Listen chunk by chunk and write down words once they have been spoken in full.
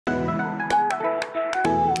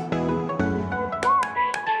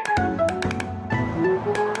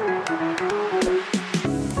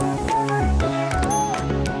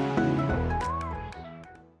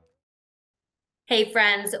Hey,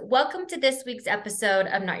 friends, welcome to this week's episode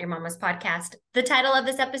of Not Your Mama's Podcast. The title of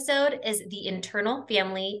this episode is The Internal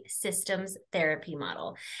Family Systems Therapy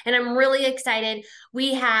Model. And I'm really excited.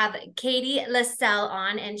 We have Katie LaCelle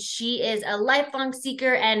on, and she is a lifelong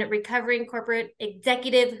seeker and recovering corporate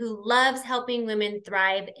executive who loves helping women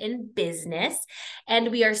thrive in business.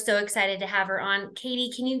 And we are so excited to have her on.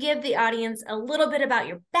 Katie, can you give the audience a little bit about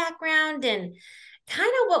your background and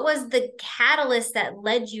kind of what was the catalyst that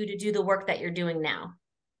led you to do the work that you're doing now?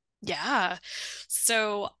 Yeah.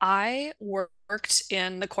 So I worked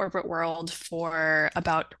in the corporate world for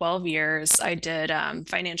about 12 years. I did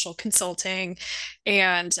financial consulting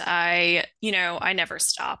and I never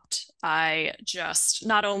stopped. I just,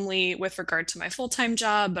 not only with regard to my full-time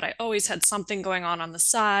job, but I always had something going on the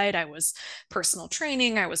side. I was personal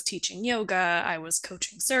training, I was teaching yoga, I was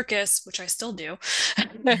coaching circus, which I still do.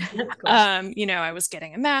 That's cool. I was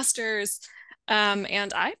getting a master's.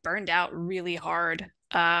 And I burned out really hard.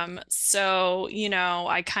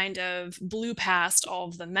 I kind of blew past all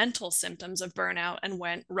of the mental symptoms of burnout and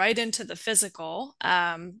went right into the physical.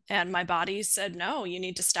 And my body said, no, you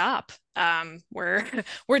need to stop. We're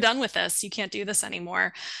we're done with this. You can't do this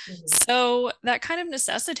anymore. Mhm. So that kind of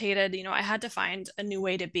necessitated, I had to find a new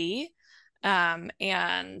way to be.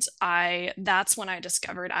 And I that's when I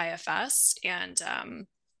discovered IFS and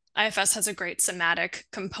IFS has a great somatic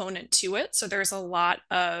component to it. So there's a lot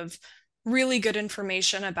of really good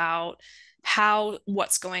information about how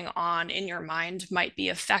what's going on in your mind might be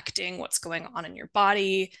affecting what's going on in your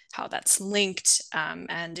body, how that's linked.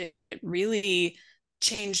 And it really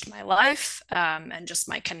changed my life and just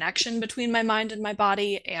my connection between my mind and my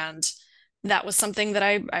body. And that was something that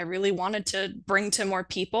I really wanted to bring to more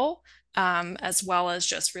people, as well as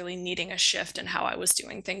just really needing a shift in how I was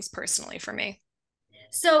doing things personally for me.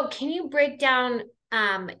 So, can you break down,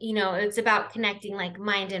 it's about connecting like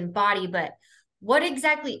mind and body, but what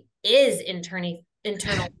exactly is internal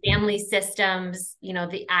family systems,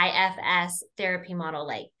 the IFS therapy model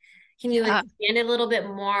like? Can you Yeah. expand it a little bit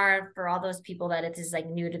more for all those people that it is like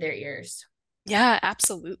new to their ears? Yeah,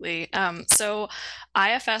 absolutely. So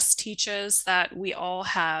IFS teaches that we all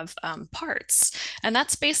have parts, and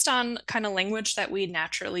that's based on kind of language that we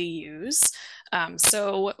naturally use.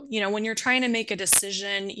 When you're trying to make a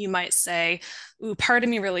decision, you might say, ooh, part of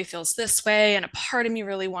me really feels this way, and a part of me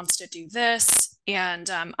really wants to do this. And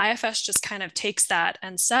IFS just kind of takes that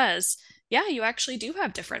and says, yeah, you actually do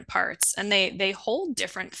have different parts, and they hold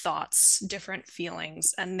different thoughts, different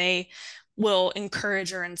feelings, and they will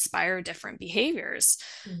encourage or inspire different behaviors.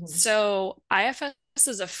 Mhm. So IFS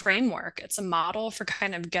is a framework, it's a model for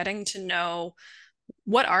kind of getting to know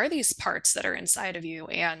what are these parts that are inside of you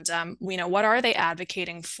and what are they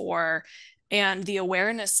advocating for, and the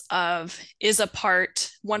awareness of, is a part,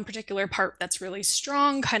 one particular part that's really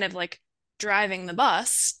strong, kind of like driving the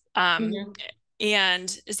bus, Mhm.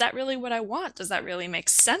 and is that really what I want? Does that really make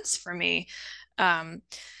sense for me? um,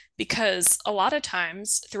 because a lot of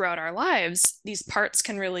times throughout our lives, these parts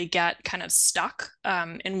can really get kind of stuck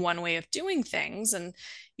in one way of doing things. And,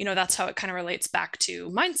 that's how it kind of relates back to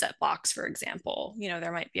mindset blocks, for example.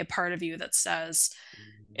 There might be a part of you that says,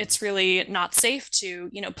 it's really not safe to,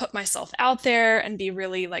 put myself out there and be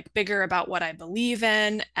really like bigger about what I believe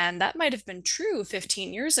in. And that might have been true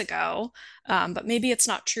 15 years ago, but maybe it's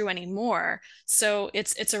not true anymore. So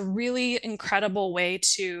it's a really incredible way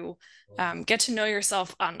to get to know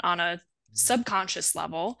yourself on a subconscious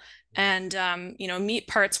level and meet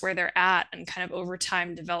parts where they're at and kind of over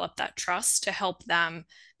time develop that trust to help them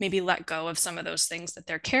maybe let go of some of those things that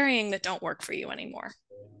they're carrying that don't work for you anymore.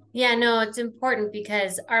 Yeah, no, it's important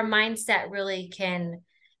because our mindset really can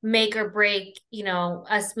make or break,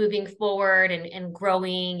 us moving forward and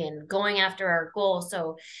growing and going after our goals.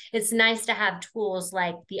 So it's nice to have tools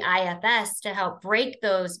like the IFS to help break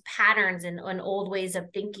those patterns and old ways of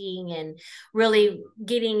thinking and really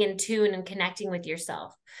getting in tune and connecting with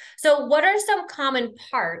yourself. So, what are some common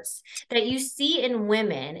parts that you see in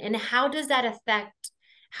women, and how does that affect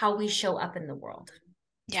how we show up in the world?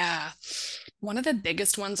 Yeah. One of the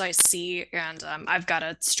biggest ones I see, and I've got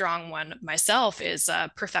a strong one myself, is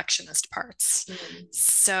perfectionist parts. Mm.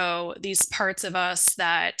 So these parts of us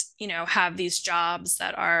that, have these jobs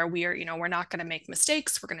that are, we're not going to make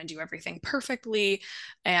mistakes. We're going to do everything perfectly.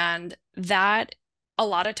 And that a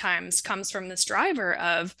lot of times comes from this driver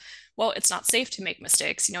of, well, it's not safe to make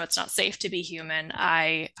mistakes. It's not safe to be human.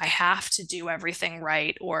 I have to do everything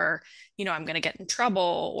right, or I'm going to get in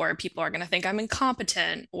trouble, or people are going to think I'm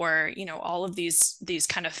incompetent, or all of these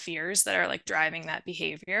kind of fears that are like driving that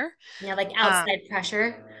behavior. Yeah, like um outside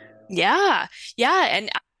pressure. yeah, yeah,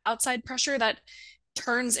 and outside pressure that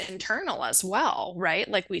turns internal as well, right?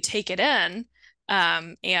 Like we take it in,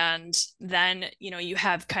 And then, you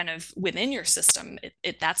have kind of within your system,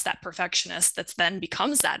 that's that perfectionist that's then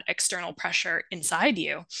becomes that external pressure inside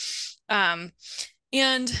you. Um,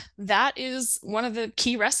 and that is one of the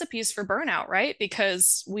key recipes for burnout, right?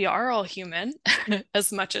 Because we are all human,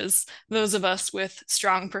 as much as those of us with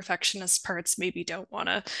strong perfectionist parts maybe don't want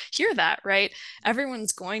to hear that, right?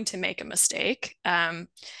 Everyone's going to make a mistake. And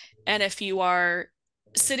if you are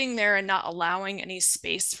sitting there and not allowing any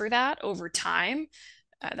space for that over time,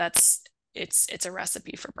 that's it's a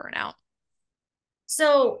recipe for burnout.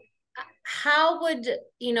 So how would,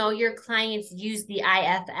 your clients use the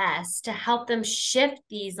IFS to help them shift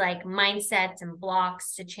these like mindsets and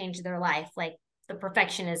blocks to change their life, like the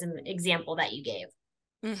perfectionism example that you gave?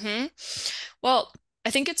 Mm-hmm. Well,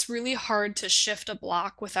 I think it's really hard to shift a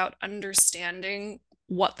block without understanding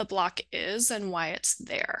what the block is and why it's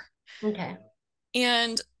there. Okay.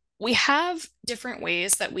 And we have different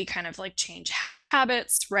ways that we kind of like change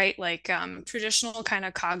habits, right? Like traditional kind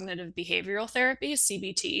of cognitive behavioral therapy,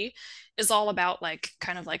 CBT, is all about like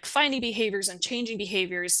kind of like finding behaviors and changing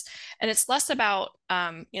behaviors. And it's less about,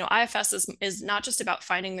 IFS is not just about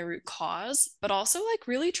finding the root cause, but also like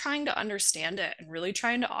really trying to understand it and really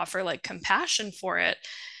trying to offer like compassion for it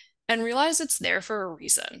and realize it's there for a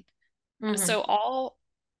reason. Mm-hmm. So all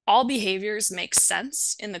behaviors make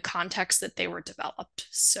sense in the context that they were developed.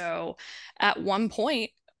 So at one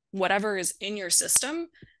point, whatever is in your system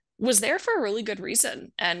was there for a really good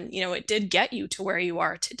reason. And, it did get you to where you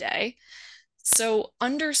are today. So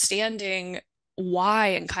understanding why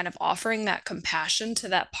and kind of offering that compassion to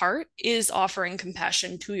that part is offering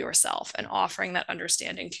compassion to yourself and offering that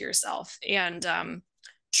understanding to yourself. And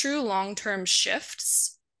true long-term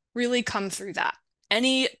shifts really come through that.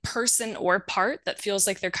 Any person or part that feels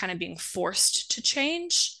like they're kind of being forced to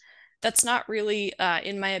change, that's not really,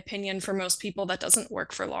 in my opinion, for most people, that doesn't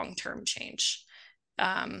work for long-term change.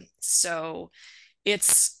 So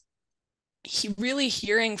it's really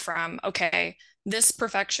hearing from, okay, this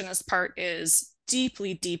perfectionist part is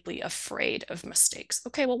deeply, deeply afraid of mistakes.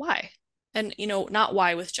 Okay, well, why? And, not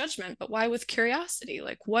why with judgment, but why with curiosity?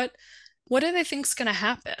 Like, what do they think's going to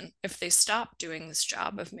happen if they stop doing this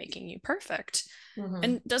job of making you perfect? Mm-hmm.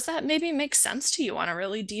 And does that maybe make sense to you on a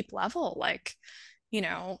really deep level? Like, you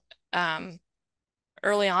know, um,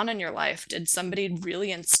 early on in your life, did somebody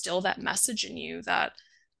really instill that message in you that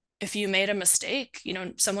if you made a mistake,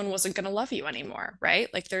 someone wasn't going to love you anymore, right?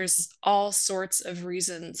 Like there's all sorts of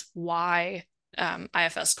reasons why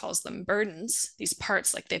IFS calls them burdens, these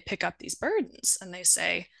parts, like they pick up these burdens and they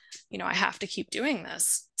say, I have to keep doing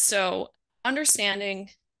this. So understanding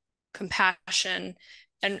compassion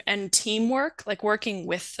and teamwork, like working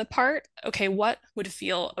with the part, okay, what would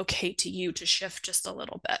feel okay to you to shift just a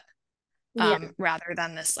little bit? Yeah. Rather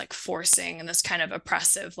than this like forcing and this kind of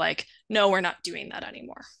oppressive, like, no, we're not doing that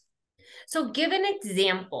anymore. So give an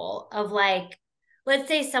example of like, let's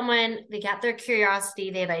say someone, they got their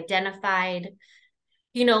curiosity, they've identified,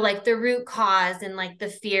 like the root cause and like the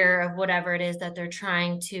fear of whatever it is that they're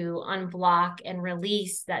trying to unblock and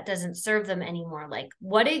release that doesn't serve them anymore. Like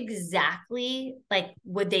what exactly like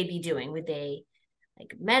would they be doing? Would they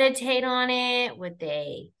like meditate on it? Would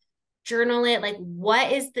they journal it? Like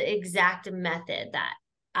what is the exact method that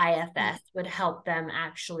IFS would help them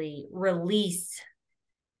actually release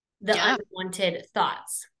the Yeah. unwanted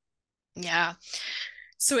thoughts? Yeah.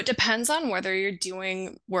 So it depends on whether you're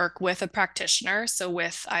doing work with a practitioner, so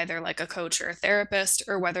with either like a coach or a therapist,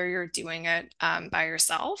 or whether you're doing it by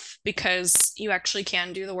yourself, because you actually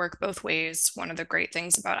can do the work both ways. One of the great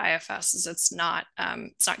things about IFS is it's not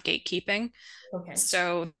gatekeeping. Okay.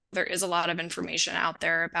 So there is a lot of information out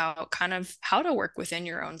there about kind of how to work within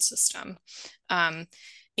your own system.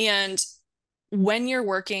 And when you're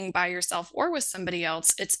working by yourself or with somebody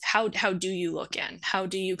else, it's how do you look in? How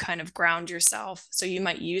do you kind of ground yourself? So you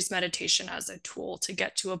might use meditation as a tool to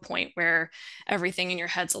get to a point where everything in your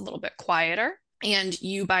head's a little bit quieter. And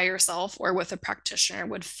you by yourself or with a practitioner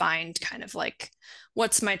would find kind of like,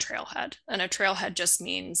 what's my trailhead? And a trailhead just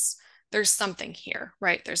means there's something here,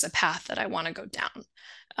 right? There's a path that I want to go down.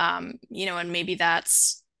 And maybe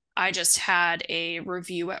that's, I just had a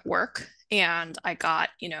review at work and I got,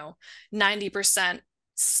 90%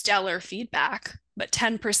 stellar feedback, but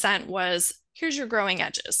 10% was, here's your growing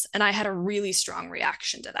edges. And I had a really strong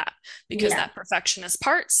reaction to that because Yeah. that perfectionist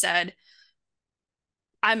part said,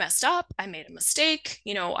 I messed up. I made a mistake.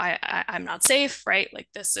 I'm not safe, right? Like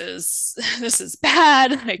this is this is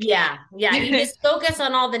bad. Like, Yeah. Yeah. You just focus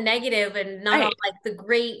on all the negative and not on right. like the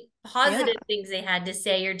great Yeah. positive things they had to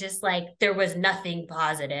say. You're just like, there was nothing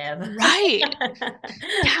positive. Right.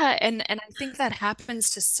 Yeah. And I think that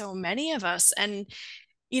happens to so many of us. And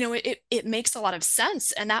it makes a lot of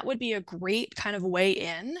sense. And that would be a great kind of way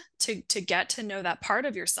in to get to know that part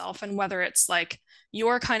of yourself. And whether it's like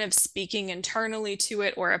you're kind of speaking internally to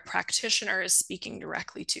it or a practitioner is speaking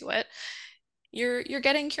directly to it, you're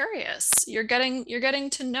getting curious. You're getting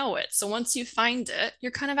to know it. So once you find it,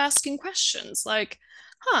 you're kind of asking questions like,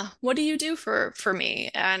 what do you do for me?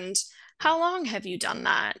 And how long have you done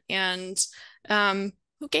that? And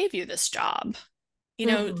who gave you this job? You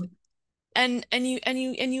know, Mhm.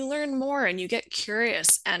 and you learn more and you get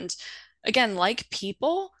curious. And again, like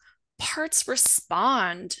people, parts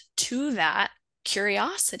respond to that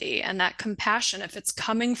curiosity and that compassion if it's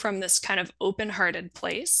coming from this kind of open-hearted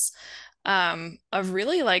place, of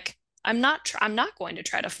really like, I'm not going to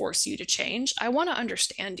try to force you to change. I want to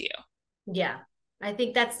understand you. Yeah. I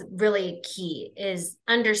think that's really key is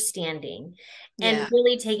understanding and Yeah.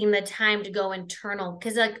 really taking the time to go internal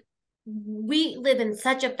because like we live in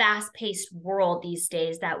such a fast-paced world these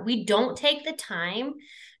days that we don't take the time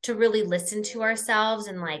to really listen to ourselves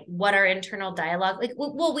and like what our internal dialogue like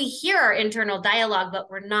well we hear our internal dialogue but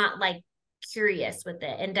we're not like curious with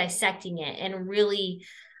it and dissecting it and really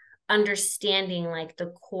understanding like the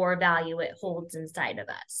core value it holds inside of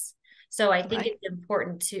us. So I think Right. it's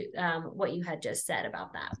important to what you had just said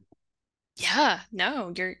about that. Yeah,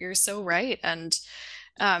 no, you're so right. And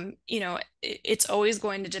it's always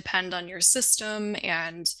going to depend on your system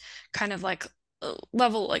and kind of like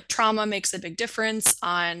level, like trauma makes a big difference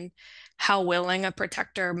on how willing a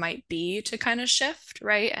protector might be to kind of shift,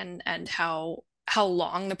 right? And how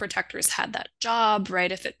long the protectors had that job,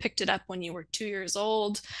 right? If it picked it up when you were 2 years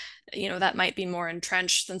old, that might be more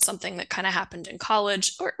entrenched than something that kind of happened in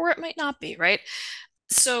college, or it might not be, right?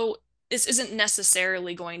 So this isn't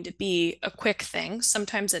necessarily going to be a quick thing.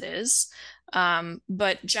 Sometimes it is.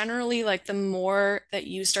 But generally, like the more that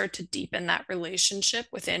you start to deepen that relationship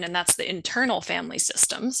within, and that's the internal family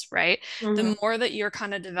systems, right? Mm-hmm. The more that you're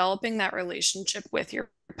kind of developing that relationship with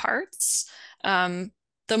your parts, um,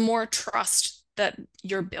 the more trust that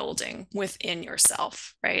you're building within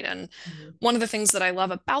yourself, right? And Mm-hmm. one of the things that I love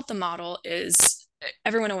about the model is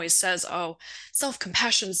everyone always says, oh,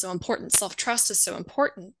 self-compassion is so important, self-trust is so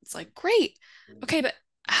important. It's like, great. Okay, but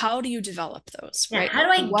how do you develop those, Yeah, right? how do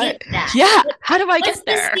I What, get that? yeah, how do I get What's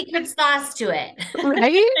the there? secret sauce to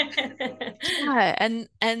Right? it? Yeah,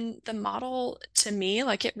 and the model to me,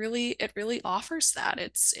 like it really offers that.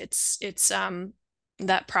 It's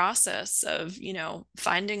that process of,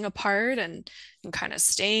 finding a part and kind of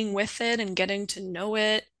staying with it and getting to know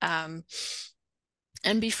it, and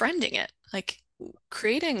befriending it, like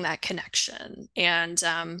creating that connection. And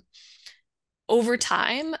over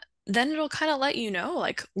time, then it'll kind of let you know,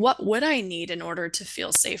 like, what would I need in order to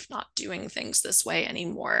feel safe not doing things this way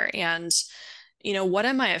anymore? And, what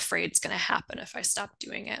am I afraid is going to happen if I stop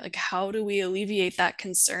doing it? Like, how do we alleviate that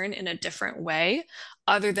concern in a different way,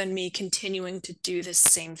 other than me continuing to do the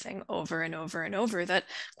same thing over and over and over? That,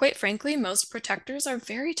 quite frankly, most protectors are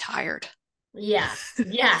very tired. Yeah,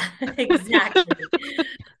 yeah, exactly.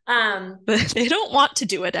 Um, They don't want to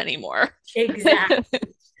do it anymore. exactly.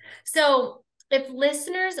 So if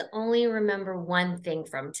listeners only remember one thing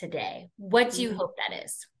from today, what do you hope that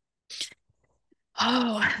is?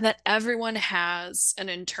 Oh, that everyone has an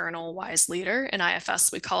internal wise leader. In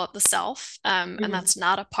IFS, we call it the self. And Mhm. that's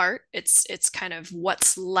not a part. It's kind of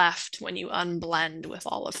what's left when you unblend with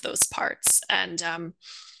all of those parts. And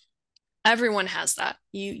everyone has that.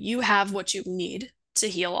 You have what you need to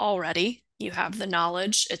heal already. You have the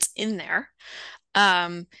knowledge. It's in there.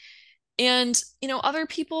 Um, and other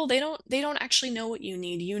people, they don't actually know what you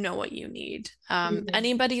need. You know what you need. Mhm.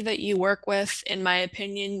 Anybody that you work with, in my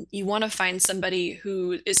opinion, you want to find somebody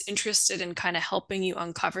who is interested in kind of helping you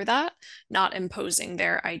uncover that, not imposing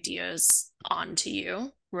their ideas onto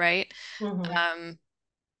you, right? Mhm. um,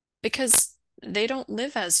 because they don't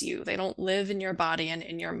live as you, they don't live in your body and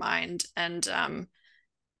in your mind. And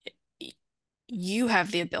you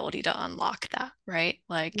have the ability to unlock that, right?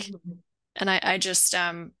 Like, Mhm. and I just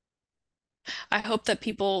I hope that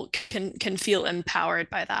people can feel empowered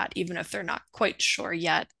by that, even if they're not quite sure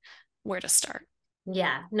yet where to start.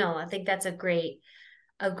 Yeah, no, I think that's a great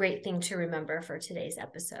thing to remember for today's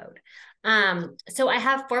episode. So I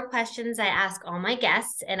have 4 questions I ask all my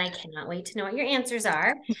guests, and I cannot wait to know what your answers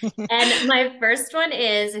are. And my first one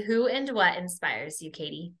is who and what inspires you,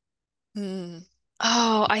 Katie? Hmm.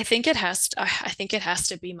 Oh, I think it has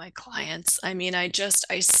to be my clients. I mean, I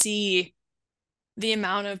see the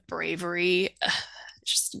amount of bravery,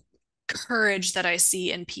 just courage that I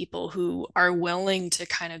see in people who are willing to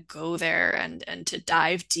kind of go there and to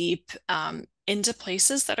dive deep, into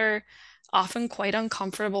places that are often quite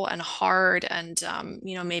uncomfortable and hard and,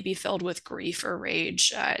 maybe filled with grief or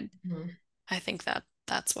rage. Mhm. I think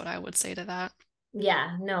that's what I would say to that.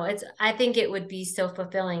 Yeah, no, I think it would be so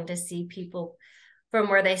fulfilling to see people from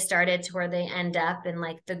where they started to where they end up, and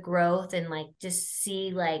like the growth, and like just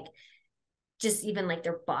see like just even like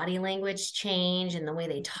their body language change and the way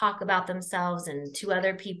they talk about themselves and to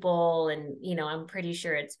other people. And, I'm pretty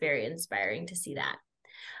sure it's very inspiring to see that.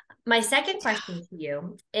 My second question to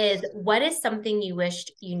you is, what is something you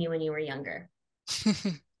wished you knew when you were younger?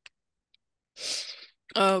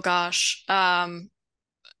 Oh gosh.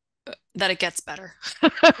 That it gets better.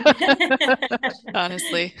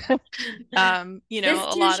 Honestly. This A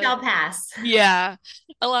too lot of shall pass. yeah,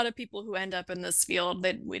 a lot of people who end up in this field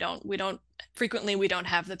that we don't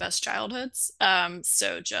have the best childhoods.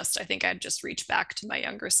 So just I think I'd just reach back to my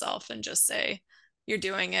younger self and just say, you're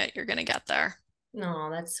doing it, you're gonna get there.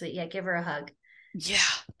 No, that's sweet. Yeah, give her a hug. Yeah.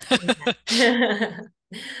 Yeah.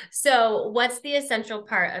 So, what's the essential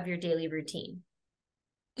part of your daily routine?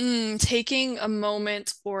 Taking a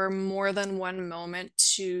moment or more than one moment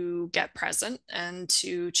to get present and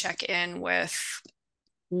to check in with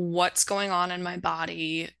what's going on in my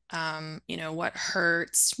body, what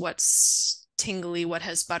hurts, what's tingly, what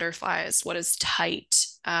has butterflies, what is tight,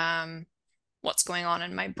 what's going on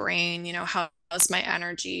in my brain, how's my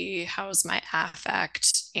energy, how's my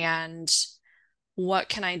affect, and what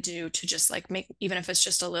can I do to just like make, even if it's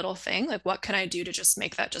just a little thing, like what can I do to just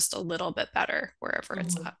make that just a little bit better wherever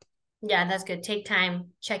it's Mhm. at. Yeah, that's good. Take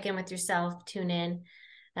time, check in with yourself, tune in.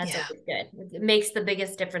 That's Yeah. always good. It makes the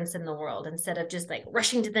biggest difference in the world, instead of just like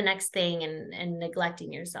rushing to the next thing and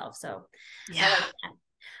neglecting yourself. So I Yeah. like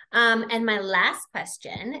that. And my last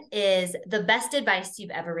question is, the best advice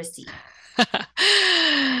you've ever received.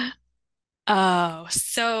 Oh,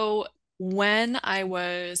 so when I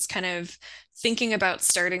was kind of thinking about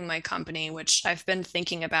starting my company, which I've been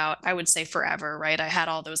thinking about, I would say forever, right? I had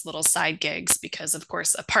all those little side gigs because, of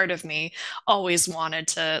course, a part of me always wanted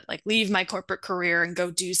to like leave my corporate career and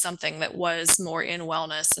go do something that was more in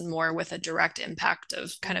wellness and more with a direct impact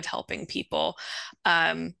of kind of helping people.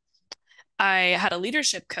 Um, I had a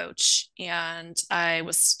leadership coach and I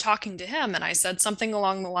was talking to him and I said something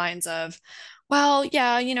along the lines of, well,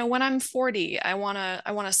 yeah, when I'm 40, I want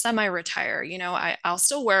to semi-retire. I'll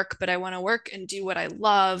still work, but I want to work and do what I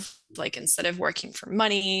love, like instead of working for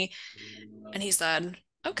money. And he said,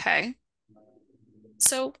 okay,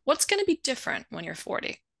 so what's going to be different when you're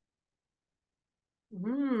 40?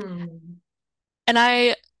 Mm.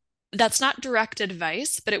 And that's not direct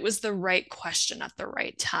advice, but it was the right question at the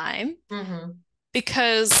right time. Mm-hmm.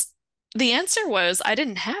 Because the answer was I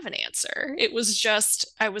didn't have an answer. It was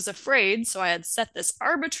just I was afraid. So I had set this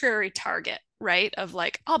arbitrary target, right? Of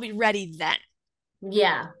like, I'll be ready then.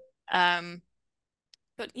 Yeah. Um,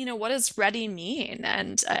 but what does ready mean?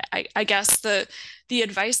 And I guess the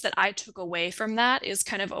advice that I took away from that is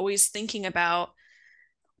kind of always thinking about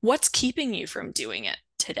what's keeping you from doing it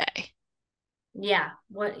today. Yeah.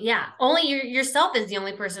 Yeah. Only yourself is the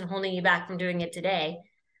only person holding you back from doing it today.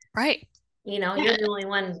 Right. You're Yeah. the only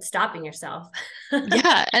one stopping yourself.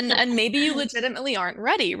 Yeah, and maybe you legitimately aren't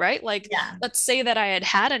ready, right? Like, Yeah. let's say that I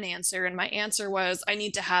had an answer and my answer was I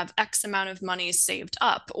need to have X amount of money saved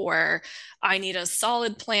up, or I need a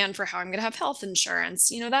solid plan for how I'm going to have health insurance.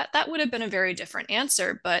 That would have been a very different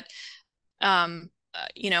answer, but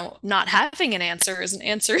not having an answer is an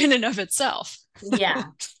answer in and of itself. Yeah,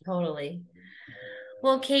 totally.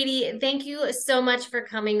 Well, Katie, thank you so much for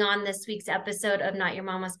coming on this week's episode of Not Your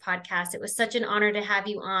Mama's podcast. It was such an honor to have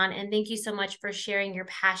you on. And thank you so much for sharing your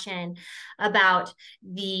passion about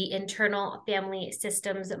the internal family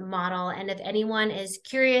systems model. And if anyone is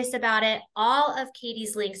curious about it, all of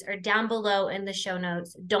Katie's links are down below in the show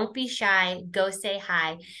notes. Don't be shy, go say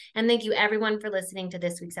hi. And thank you, everyone, for listening to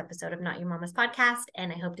this week's episode of Not Your Mama's podcast.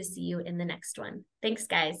 And I hope to see you in the next one. Thanks,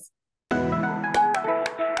 guys.